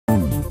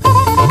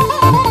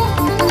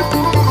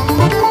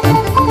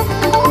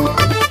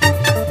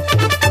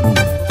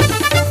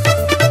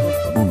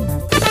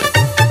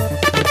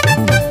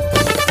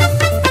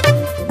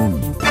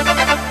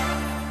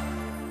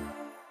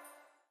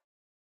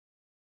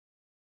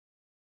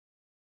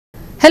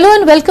Hello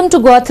and welcome to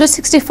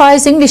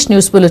GOA365's English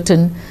News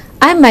Bulletin.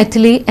 I'm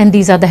Maithili and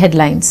these are the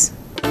headlines.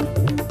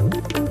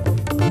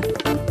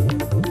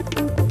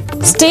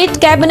 State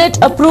Cabinet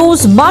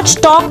approves much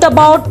talked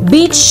about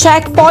beach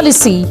shack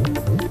policy.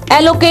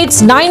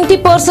 Allocates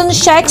 90%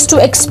 shacks to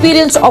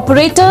experienced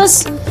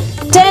operators,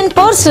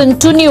 10%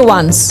 to new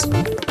ones.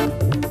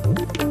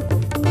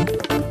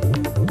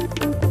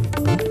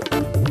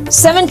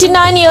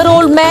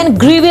 79-year-old man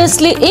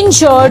grievously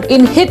injured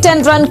in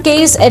hit-and-run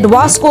case at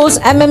Vasco's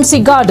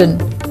MMC Garden.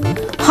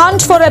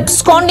 Hunt for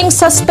absconding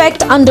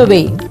suspect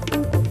underway.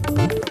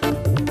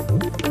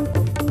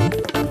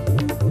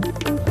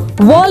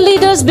 World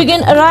leaders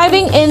begin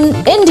arriving in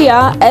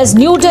India as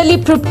New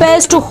Delhi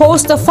prepares to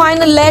host the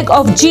final leg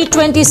of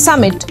G20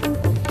 summit.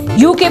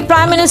 UK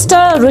Prime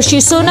Minister Rishi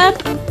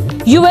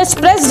Sunak, US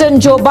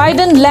President Joe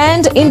Biden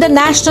land in the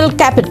national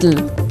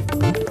capital.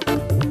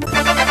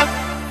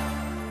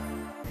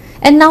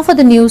 And now for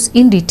the news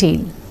in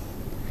detail.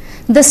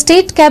 The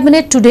State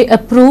Cabinet today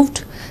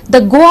approved the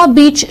Goa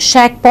Beach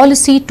Shack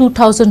Policy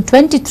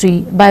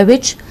 2023, by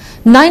which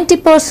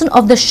 90%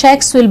 of the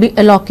shacks will be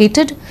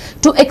allocated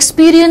to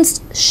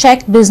experienced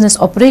shack business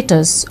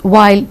operators,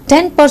 while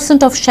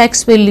 10% of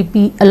shacks will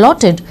be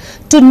allotted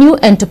to new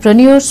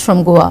entrepreneurs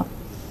from Goa.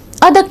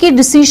 Other key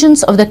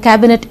decisions of the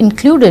Cabinet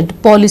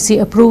included policy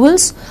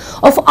approvals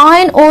of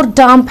iron ore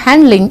dump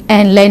handling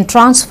and land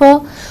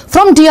transfer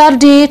from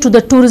DRDA to the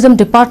Tourism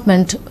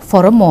Department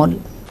for a mall.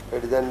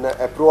 It is an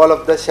approval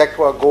of the shack,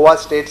 Goa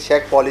State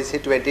Shack Policy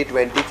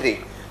 2023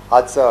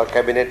 आज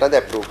कॅबिनेटान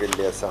approve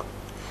केल्ली आसा.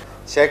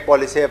 Shake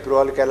policy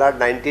approval केला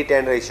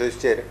 90-10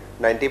 रेशोचेर.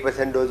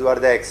 90% those were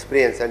the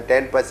experience आनी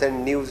 10%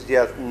 news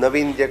जे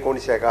नवीन जे कोण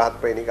shake आहात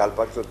पळय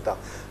घालपाक सोदता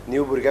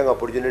न्यू भुरग्यांक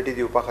ऑपॉर्च्युनिटी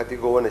दिवपा खातीर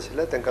गोवन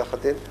आशिल्ले तांकां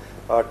खातीर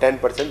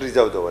 10%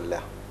 रिजर्व दवरल्या.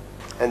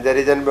 And there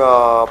is an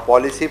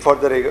policy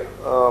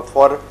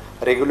for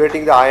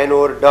regulating the iron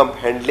ore dump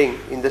handling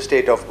in the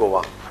state of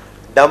Goa.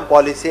 Dump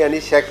policy and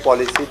shack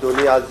policy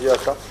दोन्ही आज जे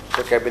आसा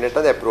ते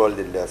कॅबिनेटान अप्रूवल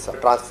दिल्ले आसा.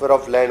 Transfer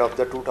of land of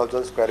the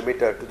 2000 square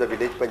metre to the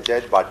village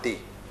panchayat baati,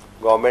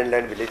 government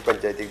land village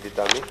पंचायतीक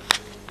दिता आमी.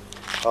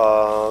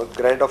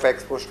 Grant of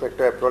ex post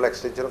facto approval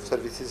extension of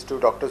services to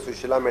Dr.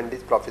 Sushila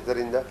Mendes, professor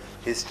in the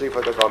history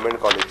for the government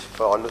college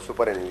for on the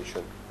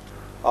superannuation.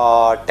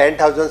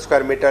 10,000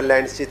 square metre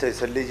लँड्सची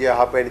थंयसरली जी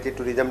आहा पळय ती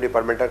tourism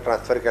डिपार्टमेंटाक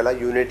transfer केला.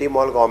 Unity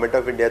mall government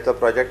of इंडियाचो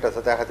project आसा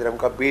त्या खातीर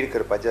आमकां बीड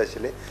करपाचें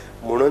आशिल्लें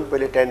म्हणून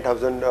पयलीं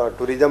 10,000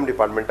 टुरिजम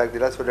डिपार्टमेंटाक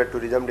दिला. So that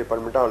tourism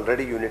डिपार्टमेंटान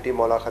already unity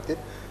Maula खातीर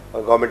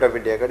गव्हर्मेंट ऑफ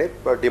इंडिया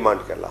कडेन डिमांड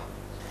केला.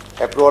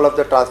 Approval of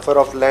the transfer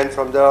of land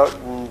from the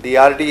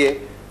DRDA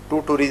to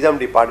tourism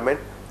department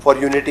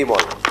for unity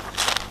mall.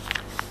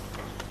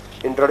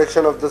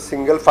 Introduction of the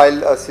single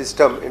file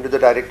system into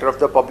the director of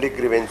the public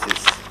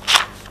ग्रीवेन्सीस.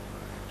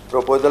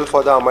 Proposal for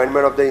the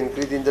amendment of the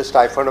increase in the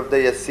stipend of the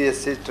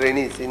SC/SC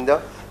trainees in the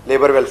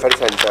Labour Welfare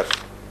Center.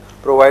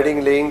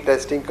 Providing laying,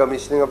 testing,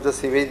 commissioning of the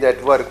sewage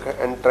network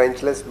and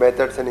trenchless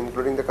methods and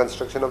including the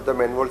construction of the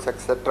manholes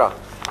etc.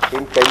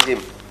 in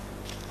Penjim.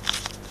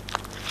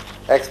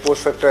 Ex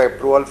post facto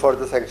approval for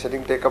the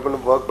sanctioning take up on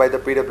work by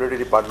the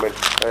PWD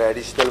department,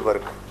 additional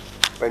work,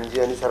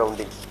 Penjim and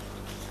surroundings.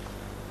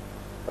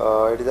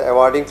 It is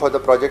awarding for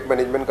the project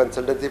management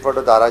consultancy for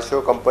the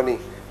Darasho company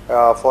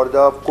for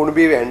the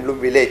Kunbi handloom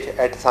village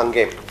at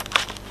Sangem.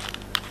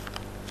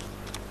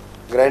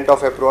 Grant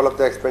of approval of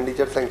the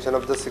expenditure sanction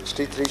of the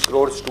 63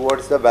 crores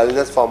towards the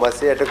wellness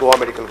pharmacy at the Goa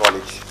Medical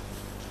College.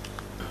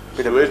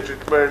 Waste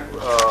treatment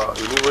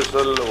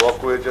universal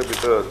walkwayच्या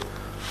भितर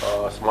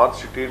smart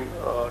सिटीन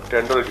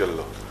tender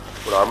केल्लो.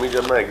 पण आमी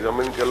जेन्ना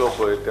examine केलो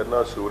पळय तेन्ना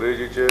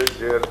सिवरेजीचे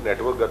जे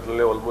network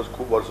घातलेले almost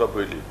खूब वर्सां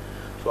पयलीं.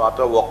 सो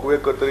आतां वॉकवे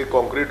करतली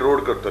कॉन्क्रीट रोड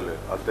करतले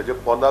आनी तेजे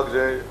पोंदाक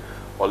जे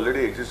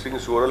ऑलरेडी एक्झिस्टिंग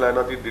सुवर लायन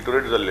आहा ती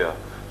डिटोरेट जाल्ली आहा.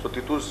 सो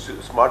तितू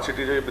स्मार्ट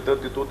सिटीचे भितर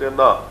तितू ते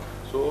ना.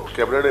 सो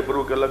कॅबिनेट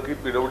अप्रूव केला की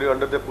PWD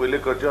अंडर ते पयले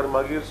करचे आनी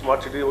मागीर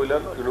स्मार्ट सिटी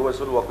वयल्यान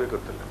युनिवर्सल वॉकवे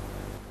करतले.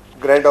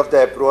 Grant of the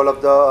approval of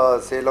the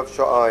sale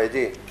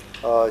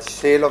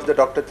of the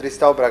Dr.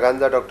 Tristão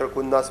Braganza Dr.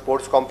 Kunna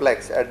Sports Complex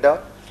at the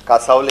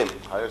Kasaulim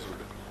highest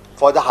bidder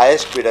for the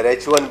highest bidder,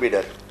 H1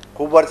 bidder.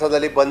 खूब वर्सां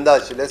जाली बंद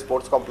आशिल्ले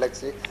sports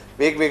कॉम्प्लेक्सची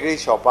वेगवेगळी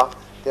शॉपां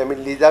ते आमी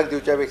लिजाक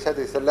दिवच्या पेक्षा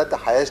थंयसरल्या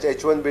हायेस्ट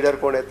H1 बिडर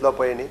कोण येतलो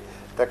पळय न्ही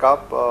ताका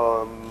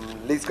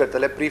लीज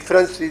करतले.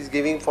 Preference is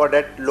giving for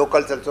that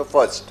locals also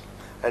first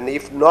and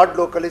if not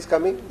local is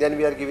coming then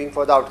we are giving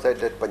for the outside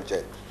that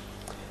panchayat.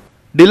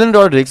 Dylan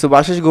Roderick,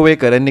 Subhashish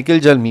Govekar and Nikhil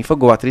Jalmi for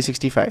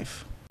GOA365.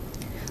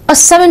 A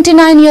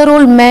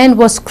 79-year-old man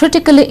was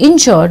critically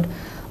injured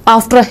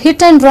after a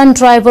hit-and-run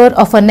driver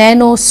of a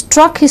nano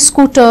struck his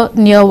scooter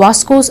near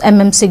Vasco's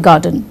MMC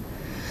Garden.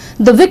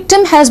 The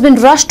victim has been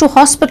rushed to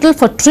hospital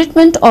for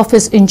treatment of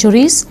his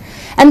injuries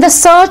and the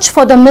search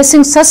for the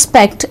missing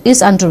suspect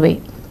is underway.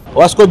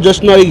 Vasco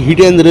just no एक hit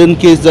and run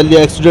case जाल्ली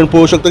accident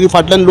पळोवंक शकता की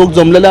फाटल्यान लोक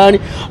जमलेले आनी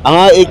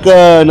हांगा एक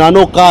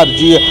नानो कार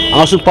जी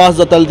हांगासून पास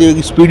जाताली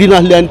ती स्पिडीन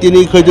आसली आनी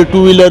तिणी खंय तरी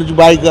टू व्हिलर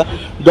बायक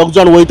दोग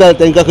जाण वयता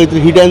तांकां खंय तरी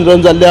हिट एंड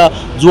रन जाल्ल्या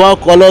जुआ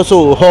कोलोसो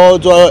हो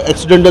जो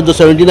एक्सिडेंटान जो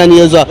 79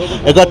 इयर्स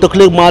एका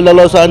तकलेक मार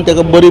लागलो आसा आनी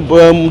ताका बरी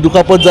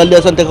दुखापत जाल्ली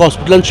आसा आनी ताका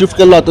हॉस्पिटलान शिफ्ट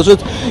केल्लो. तशेंच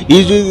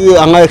ही जी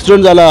हांगा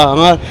एक्सिडेंट जाला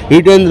हांगा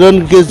हिट एंड रन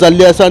केस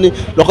जाल्ली आसा आनी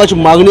लोकांची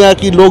मागणी आहा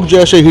की लोक जे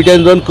अशे हिट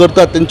एंड रन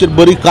करतात तांचेर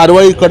बरी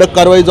कारवाई कडक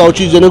कारवाई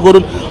जावची जेणे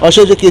करून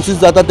अशे जे केसीस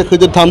जातात ते खंय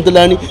तरी थांबतले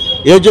आनी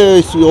हे जे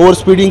ओवर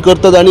स्पिडींग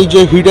करतात आनी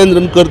जे हिट एंड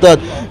रन करतात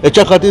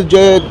हेच्या खातीर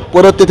जे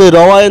परत ते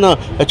रवाय ना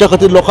हेच्या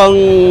खातीर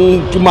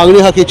लोकांची मागणी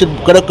आहा की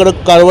कडक कडक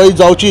कारवाई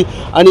जावची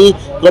आनी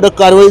कडक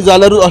कारवाई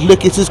जाल्यारूच असले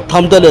केसीस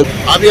थांबतले.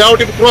 आमी ह्या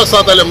वटेन क्रॉस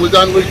जाताले म्हजो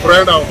आनी म्हजी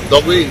फ्रेंड हांव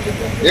दोगूय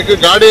एक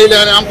गाडी येयली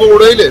आनी आमकां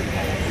उडयले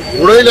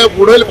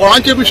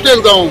कोणाची मिस्टेक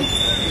जावं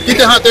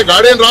कितें आहा ते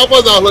गाडयेन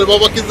रावपाक जावलो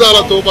बाबा कितें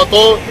जाला तो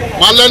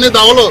मारल्यानी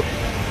धांवलो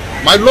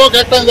मागीर लोक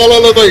एकठांय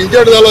जालो तो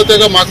इंजर्ड जालो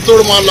ताका म्हाका चड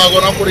मार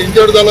लागना पूण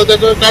इंजर्ड जालो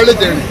ताका काडले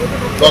तेणी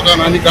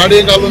लोकांनी आनी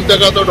गाडयेन घालून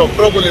ताका तो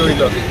डॉक्टरा बोली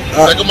वयलो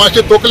ताका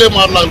मातशे तकले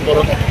मार लागलो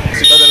परत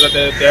सीधा जाल्यार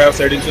त्या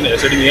सायडीनसून ह्या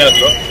सायडीन हे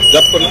आसलो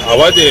जप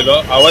आवाज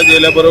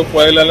येयल्या बरोबर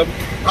पळयल्यार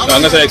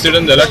हांगासर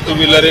एक्सिडेंट जाला. 2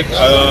 व्हिलर एक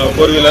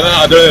 4 व्हिलरान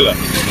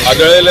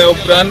आदळयल्या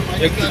उपरांत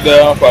एक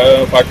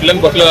फाटल्यान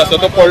बसलेलो आसा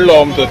तो पडलो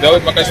अमतो त्या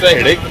म्हाका दिसता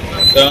हेडेक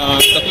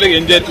तकलेक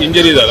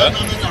इंजरी जाला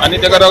आनी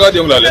ताका रगत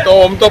येवंक लागले तो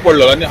अमतो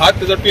पडलो आनी हात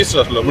तेजो ट्विस्ट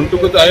आसलो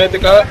म्हणटकूच हांवें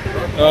ताका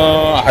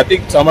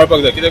हातीक सांबाळपाक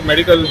जाय कित्याक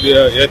मेडिकल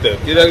हे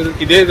कित्याक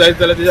कितेंय जायत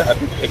जाल्यार तेज्या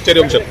हातीक फ्रॅक्चर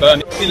येवंक शकता.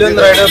 आनी पिलन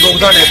रायडर 2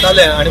 जाण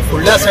येताले आनी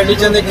फुडल्या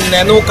सायडीच्यान एक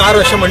नॅनो कार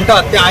अशें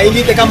म्हणटात ते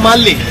आयली ताका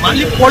मारली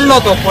पडलो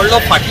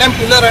फाटल्यान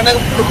पिलर आनी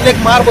तकलेक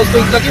मार बसलो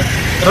इतलो की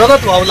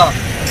रगत व्हांवला.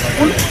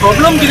 पूण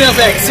प्रॉब्लम कितें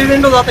आसा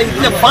एक्सिडेंट जाता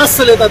इतले फास्ट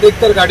चलयतात एक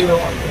तर गाडयो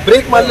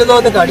ब्रेक मारलेलो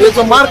त्या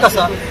गाडयेचो मार्क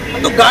आसा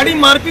आनी तो गाडी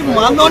मारपी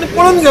मारलो आनी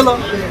पळून गेलो.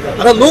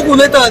 आतां लोक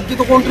उलयतात की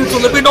तो कोण तरी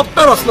चलोवपी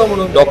डॉक्टर आसलो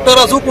म्हणून डॉक्टर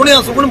आसूं कोणी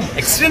आसूं पूण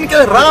एक्सिडेंट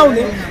केलें राव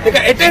न्ही ताका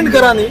अटेंड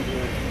करा न्ही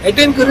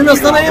अटेंड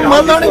करिनासतना हे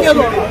मारलो आनी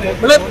गेलो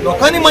म्हळ्यार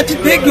लोकांनी मातशी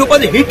देख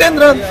घेवपाची हिट एंड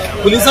रन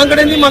पुलिसां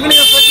कडेन ही मागणी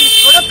आसा की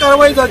कडक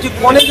कारवाई जावची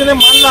कोणें जेणे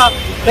मारला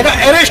ताका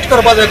अरेस्ट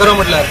करपा जाय खरें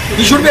म्हटल्यार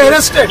ही should be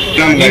arrested.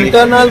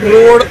 Internal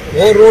road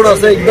हो रोड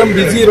आसा एकदम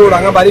बिजी रोड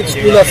हांगा बारीक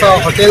स्कूल आसा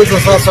हॉटेल्स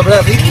आसा सगळें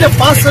आसा इतले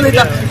फास्ट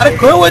चलयता अरे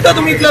खंय वयता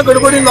तुमी इतल्या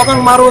गडबडीन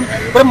लोकांक मारून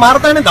पळय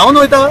मारता आनी धांवन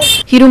वयता.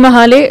 हिरू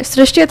महाले,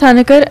 सृष्टी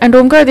थानेकर and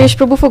Omkar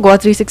Deshprabhu for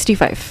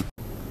GOA365.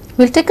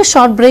 We'll take a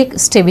short break.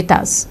 Stay with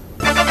us.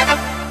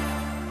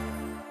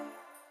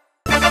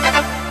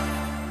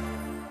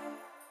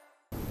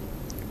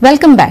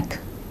 Welcome back.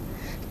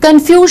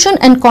 Confusion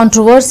and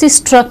controversy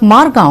struck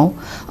Margaon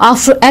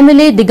after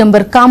MLA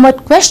Digambar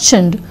Kamat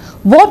questioned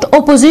what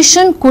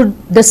opposition could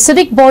the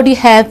civic body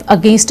have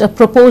against a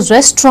proposed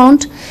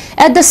restaurant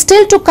at the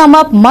still to come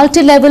up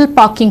multi-level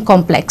parking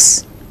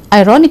complex.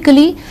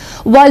 Ironically,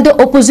 while the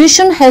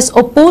opposition has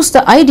opposed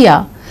the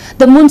idea,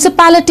 the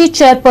municipality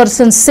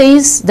chairperson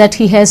says that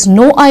he has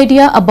no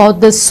idea about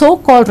the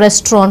so-called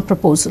restaurant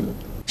proposal.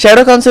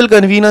 Shadow Council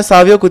convener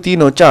Savio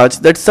Coutinho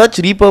charged that such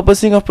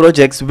repurposing of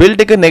projects will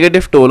take a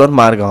negative toll on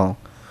Margaon.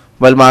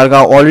 While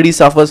Margaon already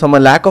suffers from a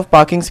lack of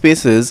parking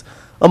spaces,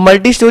 a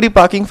multi-story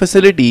parking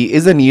facility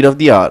is a need of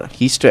the hour,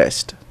 he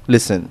stressed.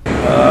 Listen.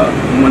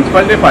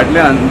 Municipality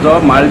फाटल्यान जो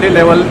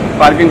multi-level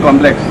parking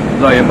complex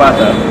जो येवपा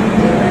आसा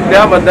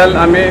त्या बद्दल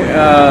आमी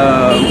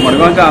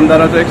मडगांवच्या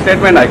आमदाराचो एक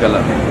स्टेटमेंट आयकला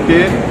की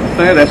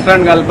थंय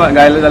रेस्टॉरंट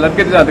घायले जाल्यार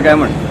कितें जाता काय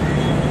म्हण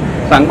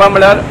सांगपा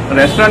म्हळ्यार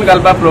रेस्टॉरंट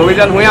घालपाक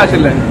प्रोविजन खूंय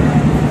आशिल्लें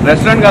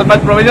रेस्टॉरंट घालपाक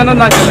प्रोविजनूच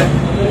नाशिल्लें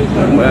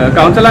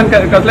कावन्सिलान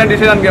कसलें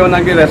डिसिजन घेवना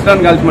की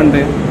रेस्टॉरंट घालचें म्हण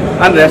तें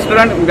आनी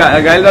रेस्टॉरंट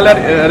घायले जाल्यार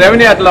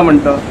रेवन्यू येतलो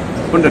म्हणटा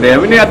पूण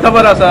रेवन्यू येता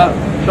बरो आसा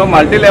तो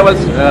मल्टी लेवल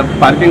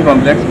पार्किंग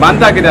कॉम्प्लेक्स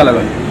बांदता कित्याक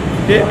लागून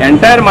की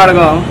एंटायर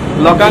माडगांव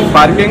लोकांक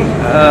पार्किंग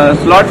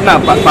स्लॉट ना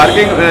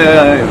पार्किंग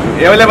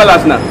एवेलेबल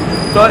आसना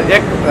तो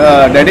एक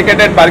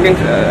डेडिकेटेड पार्किंग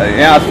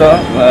हें आसता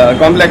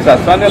कॉम्प्लेक्स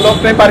आसता आनी लोक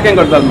थंय पार्किंग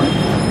करतात म्हणून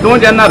तूं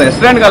जेन्ना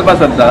रेस्टॉरंट घालपाक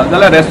सोदता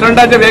जाल्यार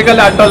रेस्टॉरंटाचे वेहिकल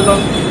हाडटलो तूं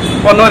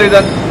फॉर नो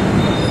रिजन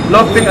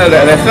लोक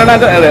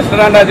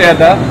रेस्टॉरंटाचे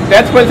येता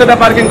तेच पयलीं सुद्दां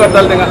पार्किंग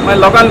करताले थिंगा मागीर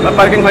लोकांक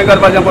पार्किंग खंय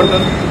करपाचें पडटा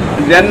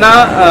जेन्ना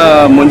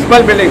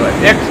म्युनिसिपल बिल्डींग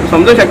एक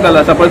समजूं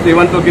शकतालो सपोज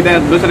इवन तूं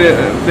कितें दुसरें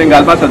थंय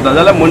घालपाक सोदता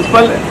जाल्यार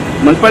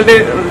म्युनिसिपालिटी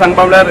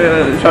सांगपा म्हळ्यार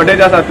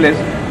शॉर्टेज आसा प्लेस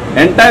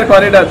एंटायर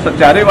कॉरिडॉर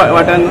चारूय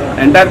वाट्यान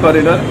एंटायर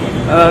कॉरिडॉर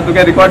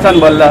तुगे रिकॉर्ड्सान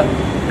भरला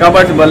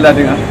कबर्ड्स भरला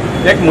थिंगा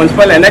एक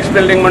म्युनिसिपल एनेक्स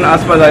बिल्डींग म्हण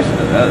आसपा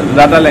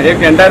जातालें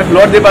एक एंटायर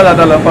फ्लोर दिवपा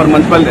जातालो फॉर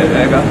म्युनिसिपल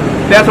हेका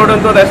त्या सोडून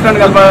तो रेस्टॉरंट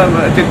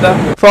घालपाक चिंतता.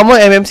 Former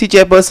MMC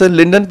chairperson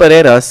Lyndon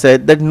Pereira said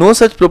that no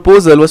such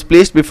proposal was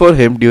placed before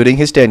him during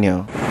his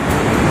tenure.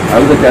 I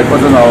was the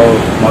chairperson of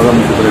Margaon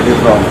municipality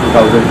from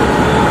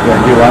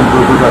 2021 to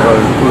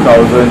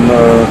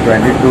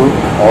 2022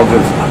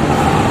 August.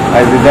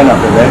 I resigned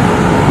after that.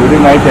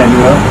 During my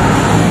tenure,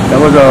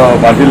 there was a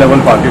multi-level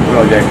parking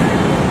project.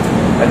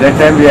 At that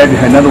time, we had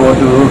handed over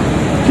to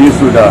G.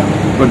 Suda,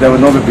 but there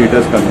were no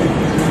bidders coming.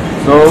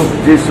 So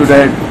G. Suda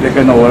had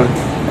taken over,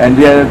 and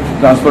we had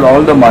transferred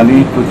all the money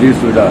to G.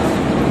 Suda.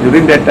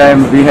 During that time,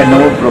 we had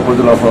no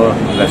proposal of a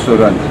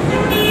restaurant.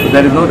 So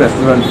there is no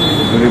restaurant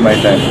during my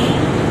time.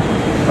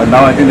 But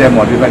now I think they have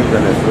modified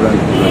the restaurant.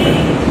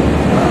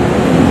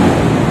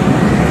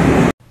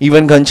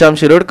 Even Ghanshyam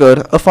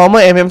Shirodkar, a former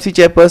MMC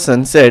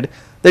chairperson, said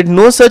that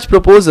no such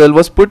proposal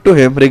was put to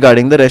him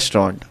regarding the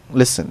restaurant.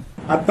 Listen.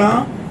 आता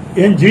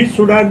हे जी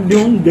सुडाक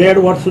दिवन 1.5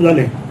 वर्ष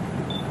जाले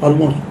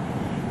almost.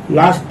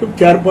 Last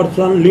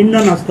chairperson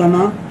Lyndon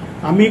असताना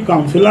आम्ही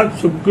काउन्सिलाक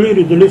सगळी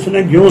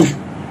रिझोल्युशनां घेऊन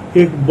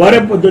एक बरे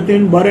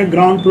पद्धतीन बरे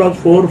ग्राउंड प्लस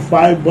 4,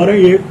 5 बरे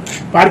एक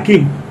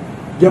पार्किंग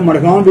जे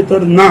मडगांव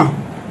भितर ना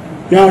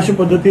ते अशे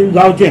पद्धतीन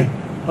जावचे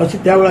अशें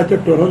त्या वेळाचेर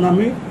ठरोवन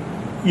आमी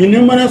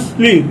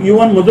युनिमनसली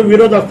इवन म्हजो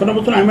विरोध आसतना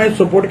पासून हांवें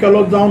सपोर्ट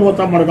केलो जावन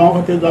वता मडगांव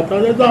खातीर जाता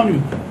ते जावन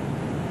येता.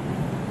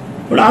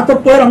 पण आता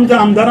पयर आमच्या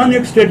आमदारान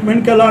एक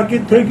स्टेटमेंट केला की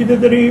थंय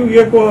कितें तरी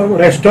एक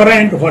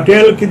रेस्टॉरंट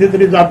हॉटेल कितें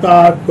तरी जाता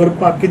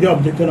करपाक कितें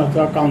ऑब्जेक्शन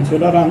आसा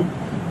काउन्सिलरान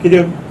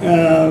कितें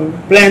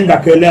प्लॅन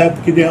दाखयल्यात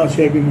कितें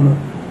अशें बी म्हणून.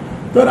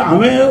 तर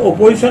हांवें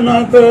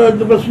ओपोजिशनाक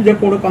जे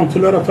कोण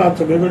काउन्सिलर आसात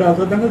सगळे कडेन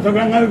आसा तांकां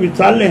सगळ्यांक हांवें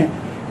विचारलें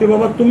की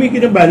बाबा तुमी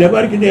कितें भायले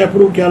भायर कितें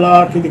एप्रूव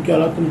केला कितें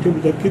केला तुमचे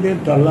भितर कितें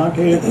थरलां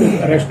की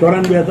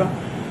रेस्टॉरंट बी आसा.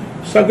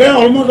 सगळे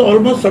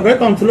ऑलमोस्ट सगळे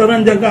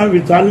काउन्सिलरांनी जेका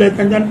विचारले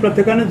त्यांच्यानी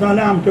प्रत्येकाने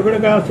सांगले आमचे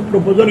कडेन काय असं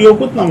प्रपोजल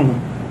येवकूच ना म्हणून.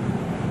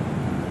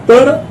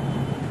 तर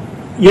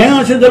हे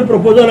अशें जर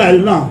प्रपोजल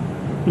आयलें ना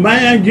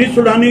मागीर जी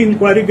सुडांनी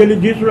इन्क्वायरी केली.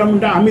 जी सुडा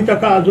म्हणटा आमी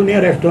ताका अजून हे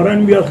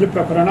रेस्टॉरंट बी असले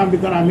प्रकरणां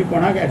भितर आमी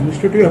कोणाक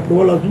एडमिनिस्ट्रेटिव्ह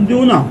अप्रुवल अजून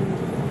दिवना.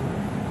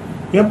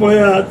 हे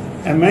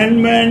पळयात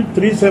अमेंडमेंट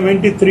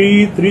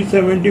 373,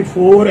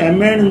 374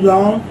 अमेंड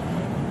जावन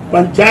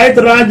पंचायत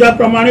राज ज्या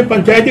प्रमाणे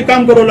पंचायती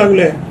काम करूं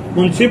लागले.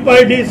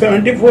 म्युन्सिपालिटी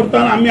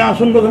 74 आम्ही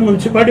असून बघा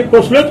म्युन्सिपालिटी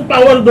कसलेच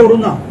पावर दवरू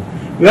ना.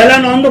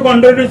 वेल्यान ऑन द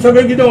कॉन्ट्ररी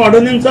सगळे कितें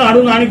ऑर्डिनन्स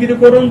हाडून आनी कितें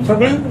करून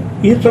सगळे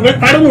ही सगळे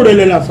काडून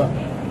उडयलेले आसा.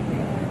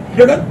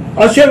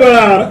 अशे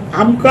वेळार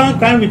आमकां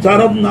कांय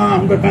विचारप ना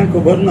आमकां कांय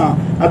खबर ना.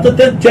 आतां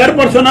ते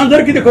चेअरपर्सनाक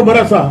जर कितें खबर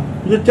आसा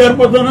जाल्यार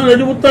चेअरपर्सनान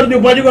हेजें उत्तर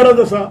दिवपाची गरज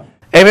आसा.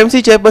 MMC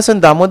chairperson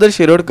Damodar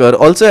Shirodkar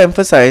also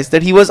emphasized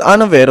that he was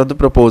unaware of the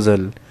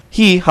proposal.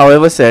 He,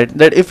 however, said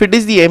that if it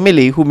is the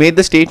MLA who made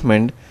the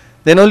statement,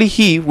 then only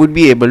he would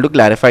be able to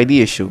clarify the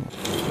issue.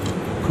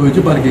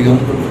 खंयची parking?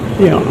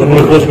 The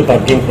proposed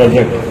parking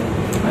project.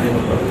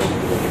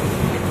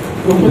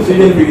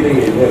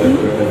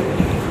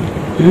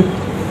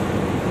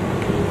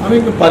 आमी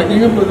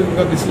parking project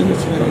का दिसले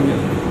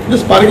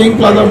just parking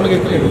plaza म्हणून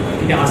घेतले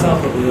कितें आसा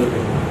proposal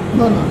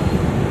ना ना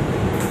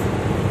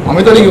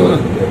आमी तरी घेवना ना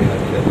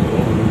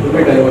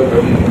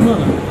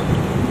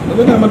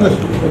ना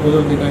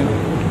प्रोपोजल ती काय ना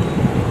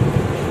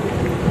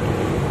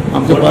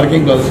आमचे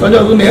पार्किंग प्लाझा ताजे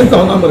अजून हेच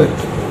जावना मरे.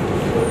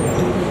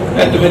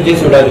 तुम्ही जी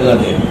सुडा दिला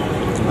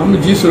आमी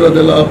जी सुडा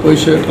दिला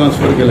पयशे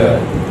ट्रान्सफर केले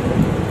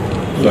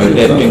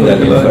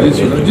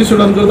जी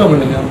सुडान करता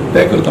म्हणलें आमी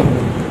ते करता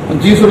म्हणून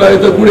जी सुडा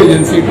is a good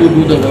agency to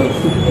do the work.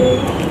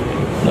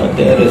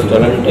 ते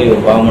रेस्टॉरंट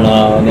येवपा म्हणा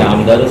आनी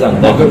आमदारू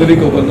सांगता म्हाका तरी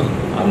खबर ना.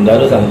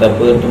 आमदारू सांगता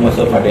पयर तूं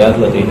मातसो फाटीं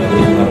आसलो थंय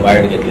इनॉग्रेशनाक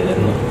वायट घेतले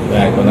तेन्ना तुवें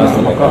आयकून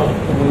आसतलें.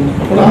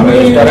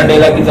 रेस्टॉरंट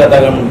येयला कितें जाता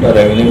काय म्हणटा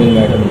रेवेन्यू बीन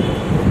मेळटा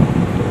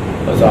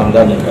म्हणटा असो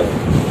आमदार म्हणटा.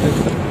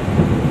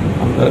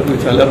 आमदाराक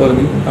विचारल्या बरें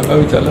न्ही ताका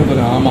विचारल्या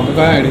बरें हांव म्हाका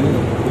काय आयडिया ना.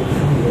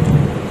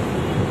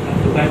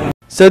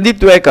 Sandeep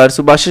Tuekar,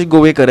 Subhashish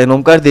Govekar and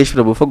Omkar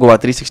Deshprabhu for GOA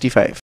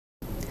 365.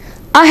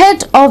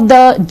 Ahead of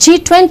the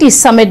G20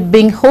 summit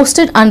being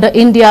hosted under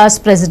India's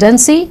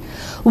presidency,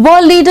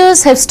 world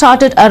leaders have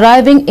started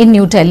arriving in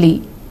New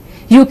Delhi.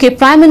 UK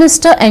Prime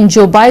Minister and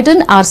Joe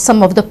Biden are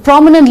some of the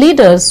prominent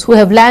leaders who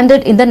have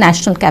landed in the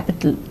national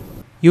capital.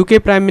 UK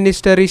Prime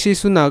Minister Rishi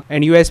Sunak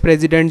and US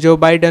President Joe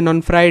Biden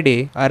on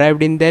Friday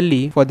arrived in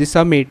Delhi for the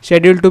summit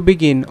scheduled to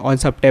begin on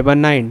September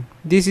 9.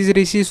 This is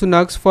Rishi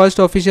Sunak's first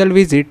official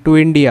visit to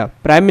India.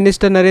 Prime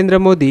Minister Narendra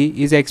Modi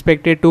is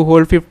expected to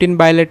hold 15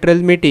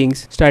 bilateral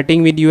meetings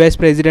starting with US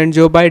President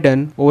Joe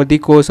Biden over the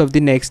course of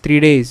the next 3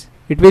 days.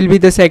 It will be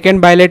the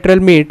second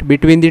bilateral meet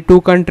between the two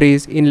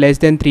countries in less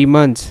than 3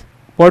 months.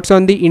 What's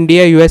on the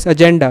India-US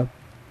agenda?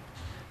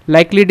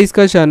 Likely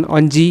discussion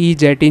on GE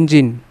jet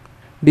engine.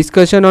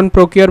 Discussion on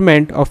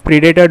procurement of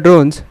Predator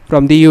drones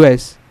from the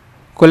US.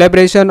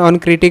 Collaboration on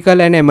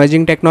critical and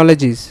emerging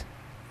technologies.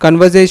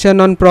 Conversation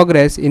on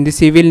progress in the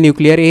civil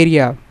nuclear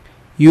area.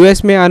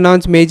 US may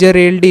announce major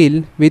rail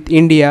deal with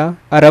India,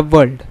 Arab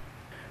world.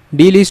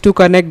 Deal is to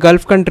connect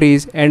Gulf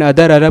countries and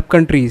other Arab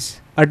countries.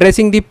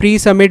 Addressing the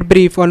pre-summit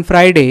brief on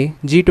Friday,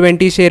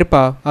 G20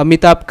 Sherpa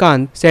Amitabh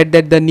Kant said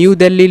that the New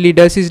Delhi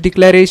leaders'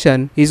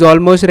 declaration is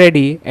almost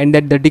ready and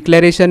that the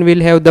declaration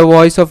will have the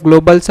voice of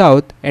Global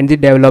South and the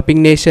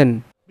developing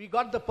nation. We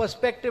got the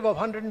perspective of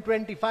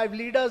 125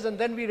 leaders and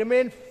then we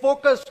remained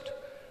focused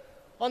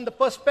on the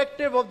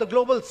perspective of the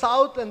Global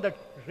South and the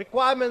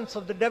requirements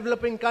of the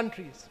developing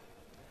countries.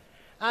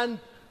 And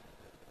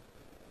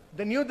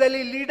the New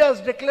Delhi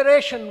leaders'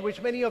 declaration,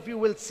 which many of you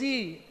will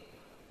see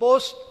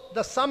post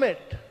the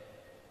summit,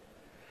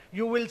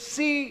 you will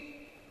see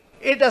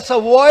it as a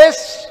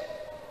voice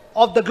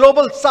of the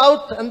Global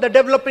South and the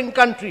developing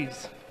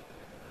countries.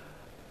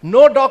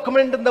 No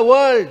document in the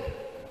world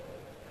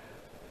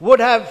would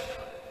have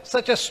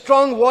such a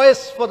strong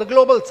voice for the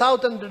Global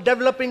South and the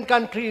developing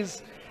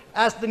countries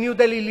as the New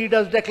Delhi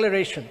leaders'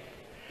 declaration.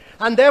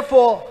 And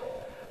therefore,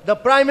 the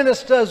Prime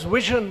Minister's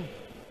vision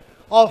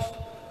of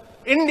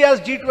India's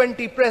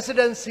G20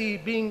 presidency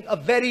being a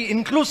very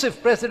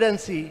inclusive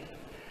presidency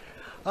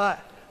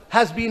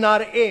has been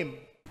our aim.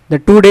 The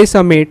two-day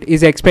summit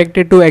is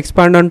expected to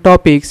expand on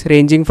topics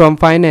ranging from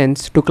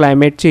finance to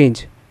climate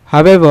change.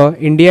 However,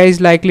 India is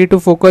likely to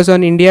focus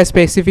on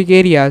India-specific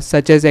areas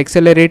such as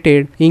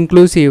accelerated,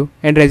 inclusive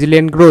and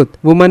resilient growth,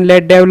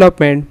 women-led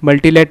development,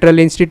 multilateral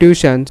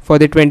institutions for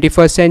the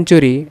 21st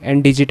century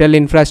and digital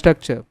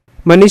infrastructure.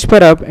 Manish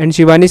Parab and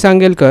Shivani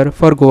Sangelkar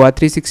for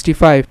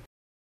GOA365.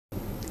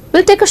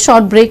 We'll take a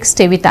short break.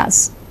 Stay with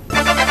us.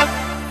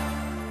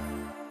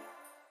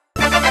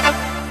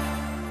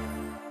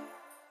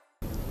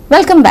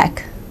 Welcome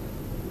back.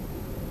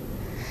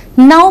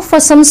 Now for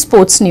some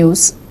sports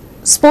news.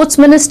 Sports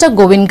Minister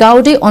Govind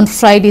Gowde on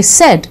Friday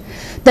said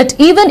that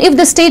even if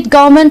the state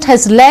government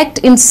has lacked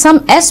in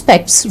some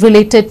aspects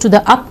related to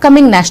the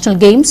upcoming national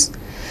games,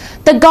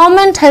 the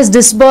government has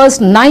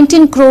disbursed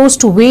 19 crores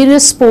to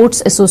various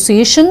sports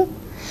associations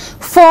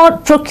for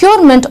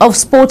procurement of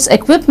sports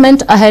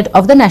equipment ahead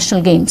of the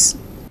national games.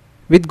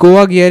 With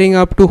Goa gearing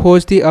up to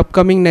host the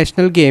upcoming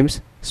national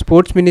games,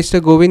 Sports Minister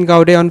Govind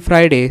Gowde on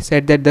Friday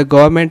said that the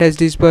government has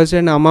disbursed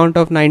an amount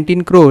of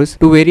 19 crores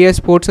to various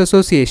sports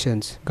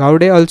associations.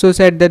 Gowde also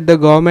said that the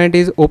government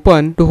is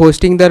open to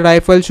hosting the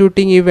rifle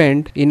shooting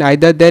event in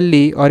either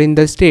Delhi or in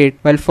the state,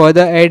 while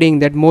further adding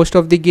that most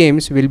of the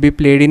games will be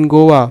played in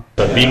Goa.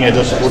 Being as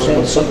a sports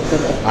person,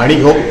 आणि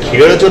हो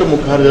खेळ जर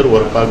मुखार जर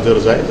व्हरपाक जर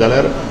जाय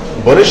जाल्यार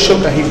बरेचशो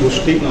काही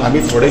गोष्टी आमी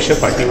थोडेशे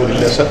फाटी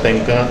उरिल्ले आसा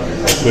तांकां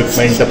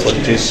इक्विपमेंट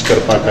परचेस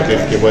करपा खातीर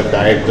किंवा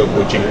डायट जो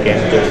कोचिंग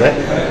कॅम्प जर जाय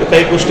त्यो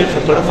काही गोष्टी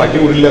थोड्यो फाटी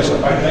उरिल्ले आसा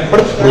पण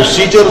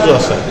प्रोसिजर जो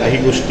आसा काही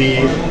गोष्टी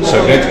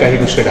सगळ्याच काही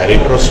गोष्टी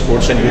director of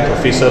sports and youth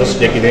officers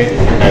जे कितें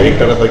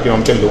डायरेक्टर आसा किंवा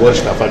आमच्या लोअर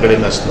स्टाफा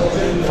कडेन आसता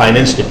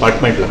फायनान्स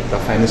डिपार्टमेंट लागता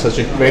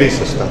फायनान्साचे क्वेरीज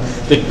आसता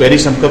ते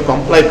क्वेरीज आमकां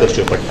कॉम्प्लाय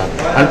करच्यो पडटा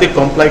आनी ते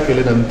कॉम्प्लाय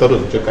केले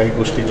नंतरूच ज्यो काही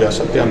गोष्टी ज्यो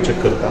आसा ते आमचे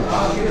करता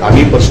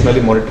आमी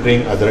पर्सनली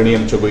मॉनिटरींग आदरणीय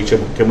आमचे गोंयचे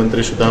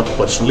मुख्यमंत्री सुद्दां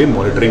पर्सनली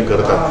मॉनिटरींग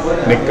करतात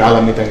आणि काल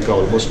आमी तांकां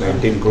ऑलमोस्ट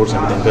 19 crores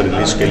आमी तांकां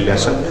रिलीज केल्ले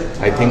आसात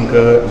I think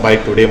by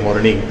today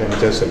morning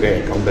तांच्या सगळ्या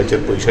अकाउंटाचेर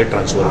पयशे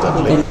ट्रान्सफर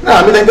जातले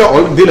आमी तांकां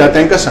ऑल दिला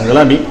तांकां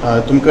सांगलां आमी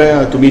तुमकां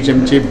तुमी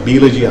जेंचे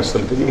बील जी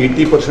आसतली तेजी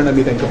 80%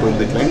 आमी तांकां पयलीं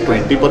दितले आनी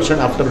 20%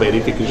 आफ्टर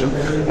व्हेरिफिकेशन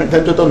आनी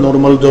तांचो तो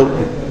नॉर्मल जो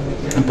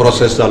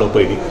प्रोसेस जालो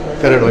पयलीं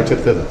त्या वेळाचेर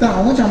ते जाता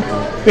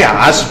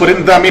आज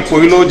पर्यंत आमी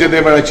पयलो जे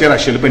वेळाचेर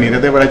आशिल्ले पळय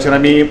न्ही त्या वेळाचेर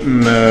आमी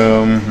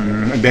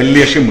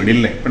दिल्ली अशें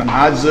म्हणिल्लें पण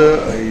आज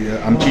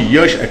आमची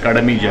यश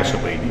अकाडमी जी आसा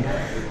पळय न्ही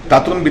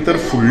तातूंत भितर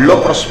फुडलो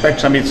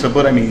प्रॉस्पेक्ट्स आमी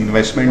सपोज आमी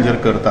इन्वेस्टमेंट जर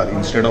करतात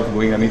इन्स्टेड ऑफ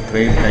गोईंग आमी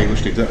थंय काही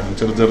गोष्टी जर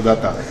हांगसर जर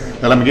जाता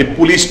जाल्यार आमगे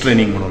पुलीस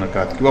ट्रेनींग म्हणू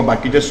नाकात किंवा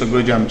बाकीचे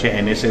सगळे जे आमचे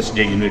NSS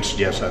जे युनिट्स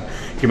जे आसात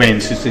किंवा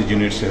NCC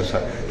युनिट्स जे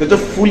आसात तेजो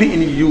फुली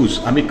इन यूज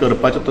आमी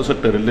करपाचो तसो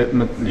ठरयिल्लें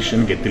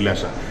डिसिजन घेतिल्लें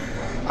आसा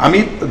आमी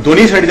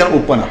दोनूय सायडीच्यान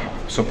ओपन आहा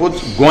सपोज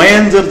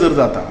गोंयान जर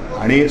जाता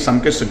आणि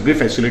सामके सगळी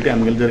फॅसिलिटी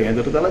आमगेले जर हें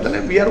जर जाल्यार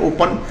जाल्यार we are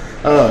open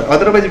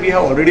otherwise we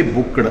have already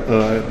booked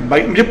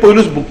म्हणजे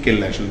पयलूच बूक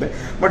केल्लें आशिल्लें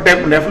बट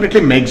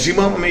डेफिनेटली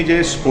मॅक्झिमम आमी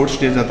जे स्पोर्ट्स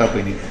डे जाता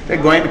पळय न्ही ते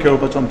गोंयान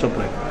खेळपाचो आमचो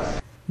प्रयत्न.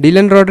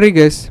 Dylan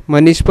Rodriguez,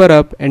 Manish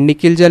Parab and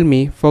Nikhil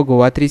Jalmi for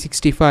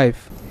GOA365.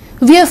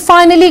 We have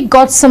finally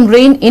got some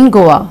rain in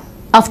Goa.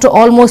 After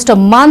almost a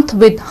month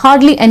with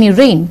hardly any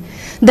rain,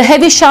 the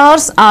heavy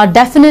showers are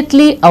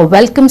definitely a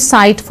welcome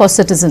sight for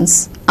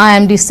citizens.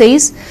 IMD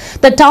says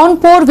the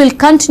downpour will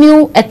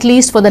continue at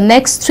least for the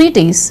next 3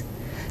 days.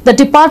 The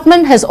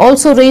department has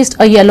also raised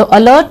a yellow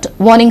alert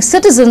warning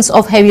citizens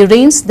of heavy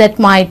rains that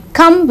might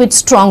come with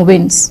strong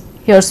winds.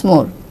 Here's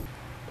more.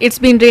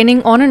 It's been raining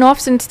on and off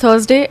since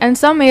Thursday, and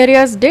some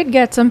areas did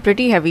get some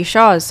pretty heavy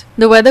showers.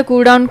 The weather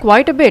cooled down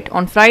quite a bit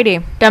on Friday.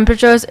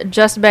 Temperatures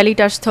just barely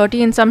touched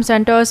 30 in some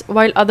centers,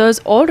 while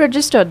others all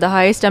registered the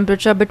highest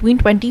temperature between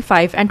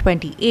 25 and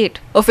 28.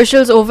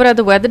 Officials over at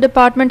the weather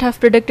department have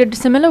predicted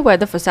similar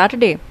weather for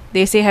Saturday.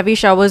 They say heavy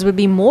showers will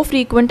be more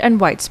frequent and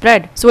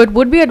widespread, so it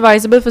would be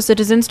advisable for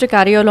citizens to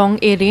carry along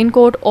a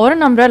raincoat or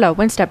an umbrella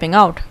when stepping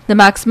out. The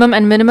maximum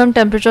and minimum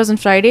temperatures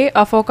on Friday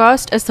are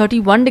forecast as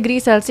 31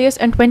 degrees Celsius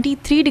and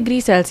 23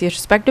 degrees Celsius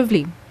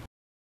respectively.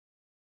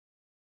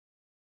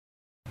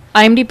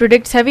 IMD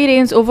predicts heavy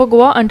rains over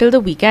Goa until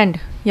the weekend.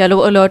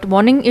 Yellow alert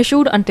warning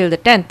issued until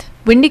the 10th.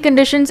 Windy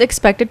conditions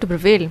expected to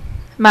prevail.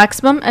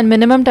 Maximum and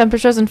minimum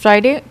temperatures on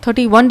Friday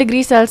 31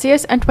 degrees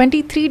Celsius and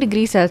 23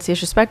 degrees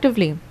Celsius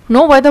respectively.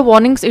 No weather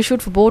warnings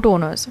issued for boat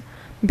owners.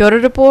 Bureau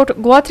Report,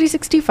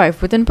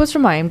 GOA365 with inputs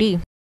from IMD.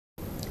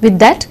 With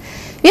that,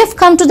 we have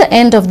come to the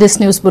end of this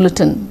news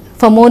bulletin.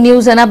 For more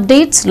news and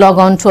updates, log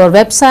on to our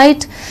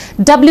website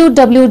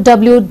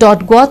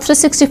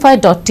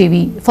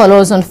www.goa365.tv. Follow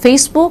us on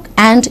Facebook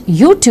and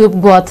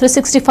YouTube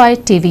GOA365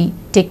 TV.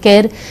 Take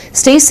care,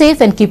 stay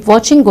safe and keep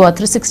watching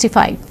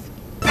GOA365.